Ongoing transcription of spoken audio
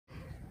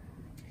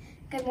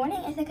Good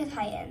morning, Ithaca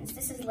Titans.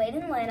 This is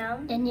Layden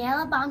Lanham,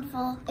 Daniela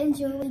Bountiful, and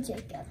Julie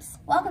Jacobs.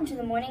 Welcome to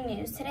the morning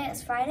news. Today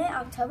is Friday,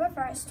 October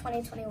 1st,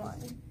 2021.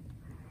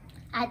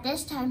 At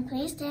this time,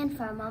 please stand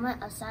for a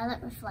moment of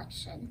silent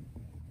reflection.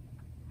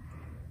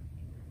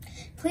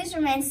 Please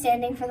remain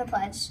standing for the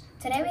pledge.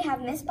 Today we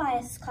have Miss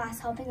Bias' class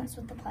helping us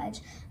with the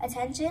pledge.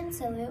 Attention,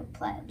 salute,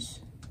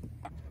 pledge.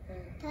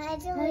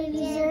 Pledge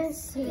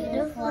allegiance to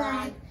the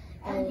flag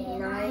of the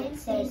United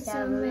States of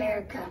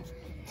America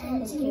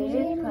and to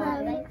the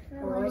republic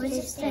for which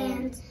it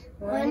stands,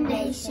 one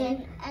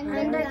nation,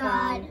 under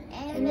God,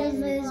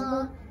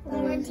 indivisible,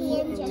 with liberty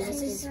and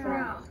justice for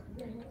all.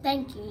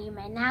 Thank you. You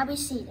may now be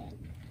seated.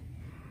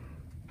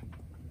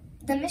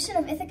 The mission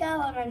of Ithaca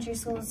Elementary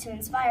School is to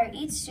inspire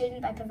each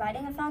student by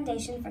providing a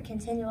foundation for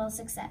continual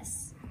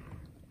success.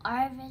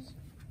 Our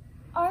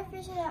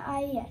vision at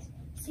IES.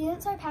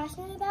 Students are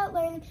passionate about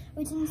learning,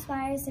 which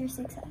inspires their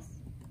success.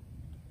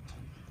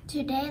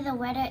 Today, the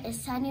weather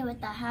is sunny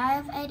with a high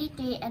of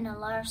 83 and a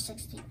low of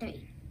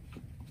 63.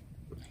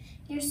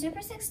 Your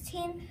Super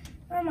 16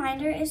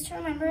 reminder is to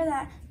remember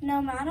that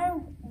no matter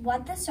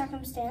what the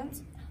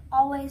circumstance,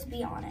 always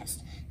be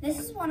honest. This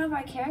is one of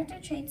our character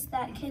traits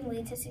that can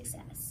lead to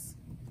success.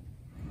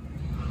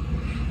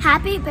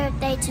 Happy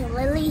birthday to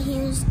Lily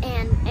Hughes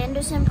and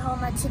Anderson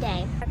Palma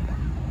today.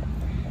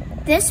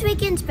 This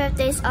weekend's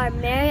birthdays are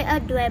Mary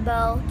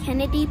Aduebo,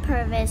 Kennedy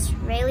Purvis,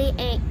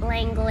 Rayleigh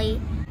Langley,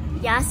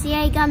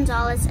 Yacier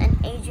Gonzalez, and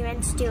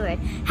Adrian Stewart.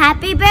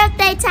 Happy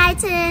birthday,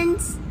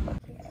 Titans!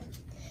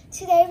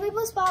 Today we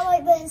will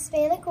spotlight the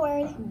Hispanic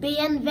word,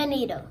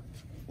 Bienvenido.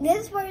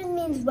 This word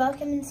means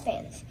welcome in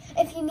Spanish.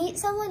 If you meet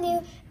someone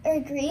new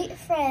or greet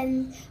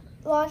friends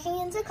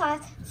walking into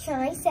class,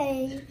 try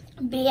saying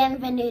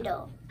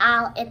Bienvenido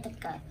al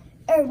Ithaca,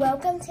 or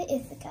welcome to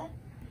Ithaca.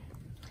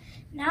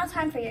 Now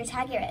time for your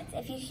Tag Your Its.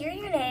 If you hear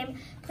your name,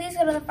 please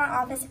go to the front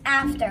office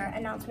after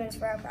announcements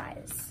for a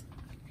prize.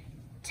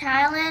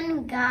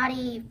 Tylen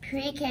Gotti,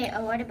 Pre-K,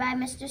 awarded by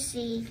Mr.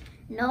 C.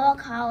 Noel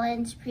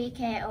Collins,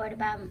 Pre-K, awarded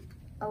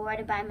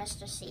by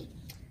Mr. C.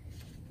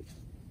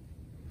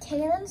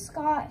 Kaylin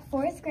Scott,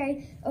 4th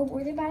grade,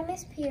 awarded by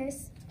Miss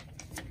Pierce.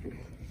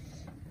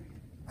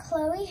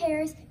 Chloe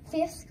Harris,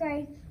 5th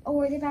grade,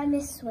 awarded by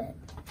Miss Swift.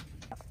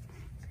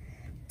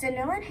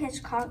 Danilyn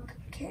Hitchcock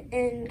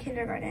in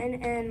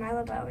kindergarten and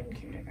Mila Bowe in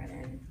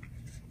kindergarten.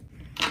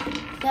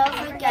 Don't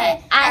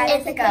forget, at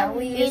Ithaca,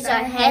 we use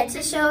our head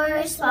to show we're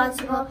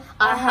responsible,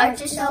 our heart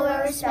to show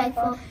we're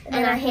respectful,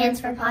 and our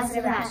hands for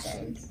positive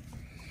actions.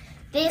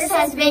 This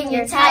has been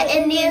your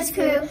Titan News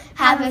crew.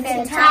 Have a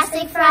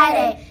fantastic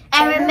Friday.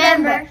 And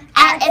remember,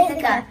 at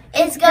Ithaca,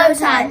 it's go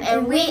time,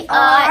 and we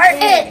are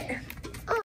it!